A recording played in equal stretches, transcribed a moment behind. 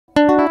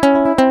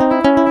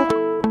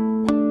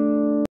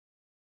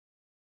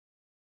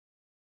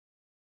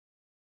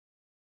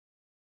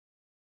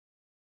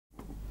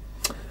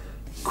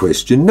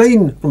Question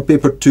 9 from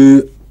paper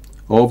 2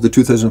 of the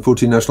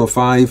 2014 National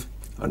 5.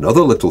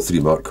 Another little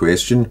 3-mark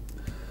question.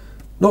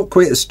 Not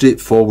quite as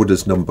straightforward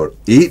as number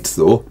 8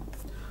 though.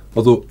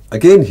 Although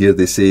again here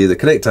they say the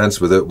correct answer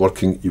without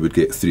working you would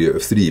get 3 out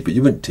of 3, but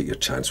you wouldn't take your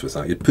chance with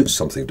that. You'd put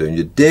something down.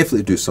 You'd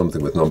definitely do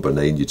something with number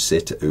 9. You'd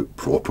set it out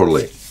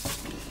properly.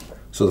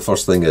 So the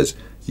first thing is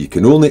you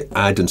can only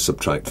add and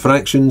subtract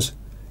fractions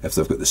if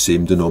they've got the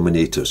same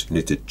denominators. You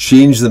need to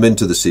change them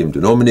into the same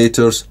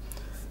denominators.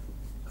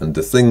 And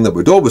the thing that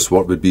would always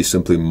work would be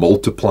simply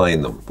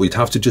multiplying them. We'd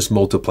have to just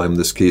multiply them in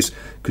this case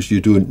because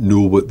you don't know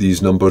what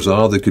these numbers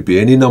are. They could be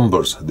any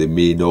numbers. They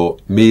may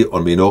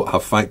or may not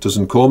have factors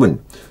in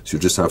common. So you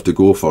just have to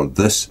go for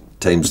this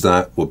times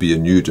that will be a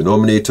new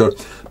denominator.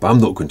 But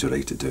I'm not going to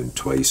write it down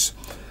twice.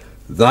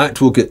 That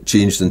will get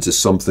changed into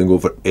something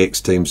over x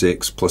times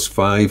x plus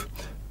 5.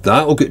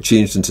 That will get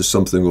changed into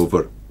something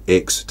over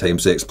x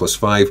times x plus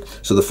 5.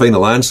 So the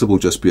final answer will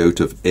just be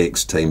out of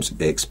x times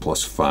x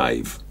plus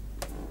 5.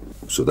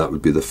 So that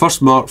would be the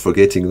first mark for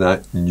getting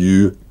that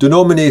new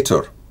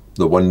denominator,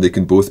 the one they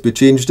can both be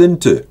changed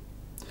into.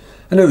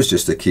 And now it's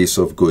just a case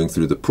of going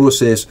through the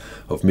process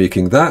of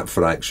making that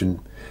fraction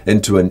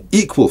into an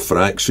equal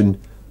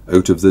fraction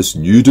out of this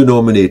new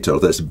denominator,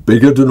 this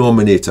bigger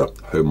denominator.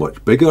 How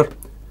much bigger?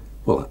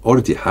 Well, I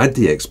already had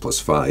the x plus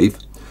 5,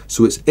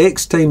 so it's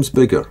x times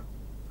bigger.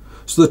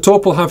 So the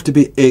top will have to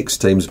be x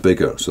times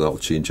bigger, so that will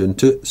change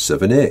into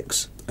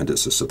 7x, and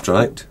it's a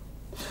subtract.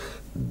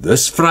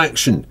 This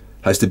fraction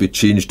has to be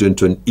changed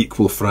into an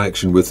equal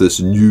fraction with this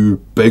new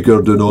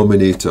bigger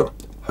denominator.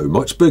 How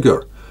much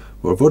bigger?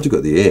 Well, I've already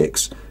got the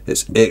x.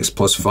 It's x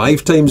plus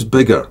 5 times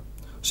bigger.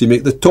 So you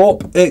make the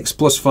top x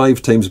plus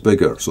 5 times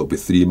bigger. So it'll be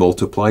 3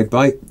 multiplied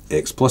by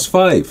x plus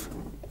 5.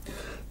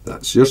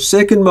 That's your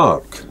second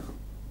mark.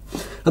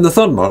 And the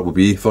third mark will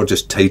be for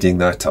just tidying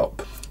that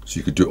up. So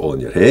you could do it all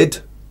in your head,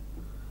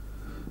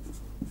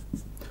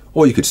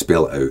 or you could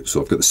spell it out.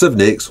 So I've got the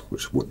 7x,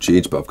 which won't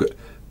change, but I've got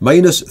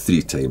minus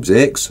 3 times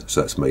x, so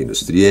that's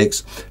minus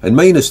 3x, and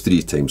minus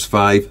 3 times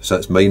 5, so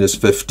that's minus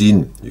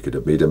 15. You could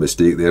have made a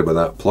mistake there with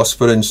that plus,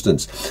 for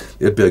instance.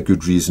 There'd be a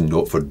good reason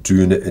not for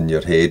doing it in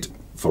your head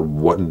for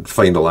one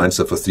final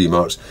answer for 3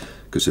 marks,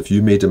 because if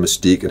you made a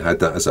mistake and had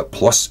that as a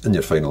plus in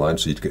your final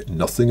answer, you'd get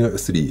nothing out of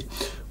 3,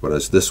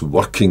 whereas this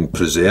working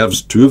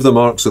preserves 2 of the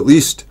marks at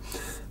least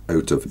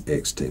out of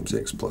x times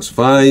x plus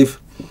 5.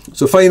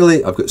 So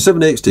finally, I've got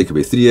 7x take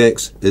away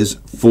 3x is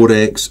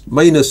 4x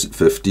minus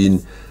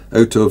 15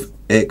 out of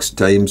x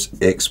times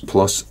x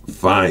plus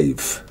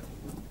 5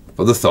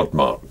 for the third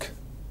mark.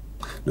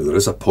 Now there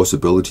is a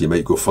possibility you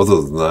might go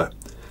further than that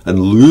and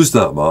lose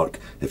that mark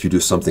if you do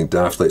something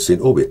daft like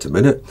saying, oh wait a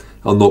minute,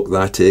 I'll knock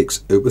that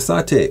x out with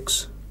that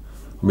x.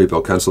 Or maybe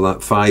I'll cancel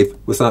that 5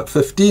 with that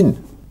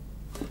 15.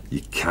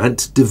 You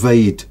can't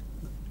divide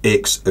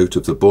x out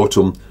of the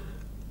bottom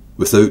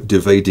without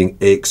dividing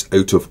x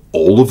out of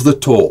all of the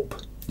top.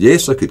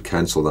 Yes, I could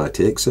cancel that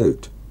x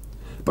out,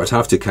 but I'd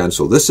have to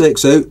cancel this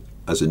x out,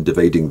 as in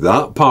dividing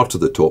that part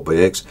of the top by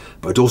x,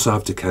 but I'd also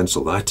have to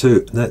cancel that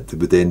out, and that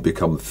would then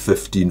become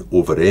 15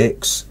 over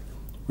x,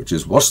 which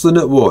is worse than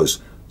it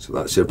was. So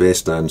that's your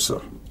best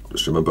answer.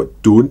 Just remember,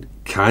 don't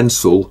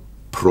cancel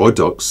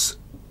products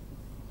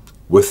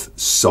with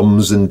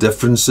sums and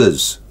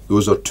differences.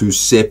 Those are 2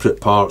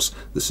 separate parts.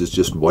 This is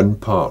just one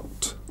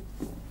part.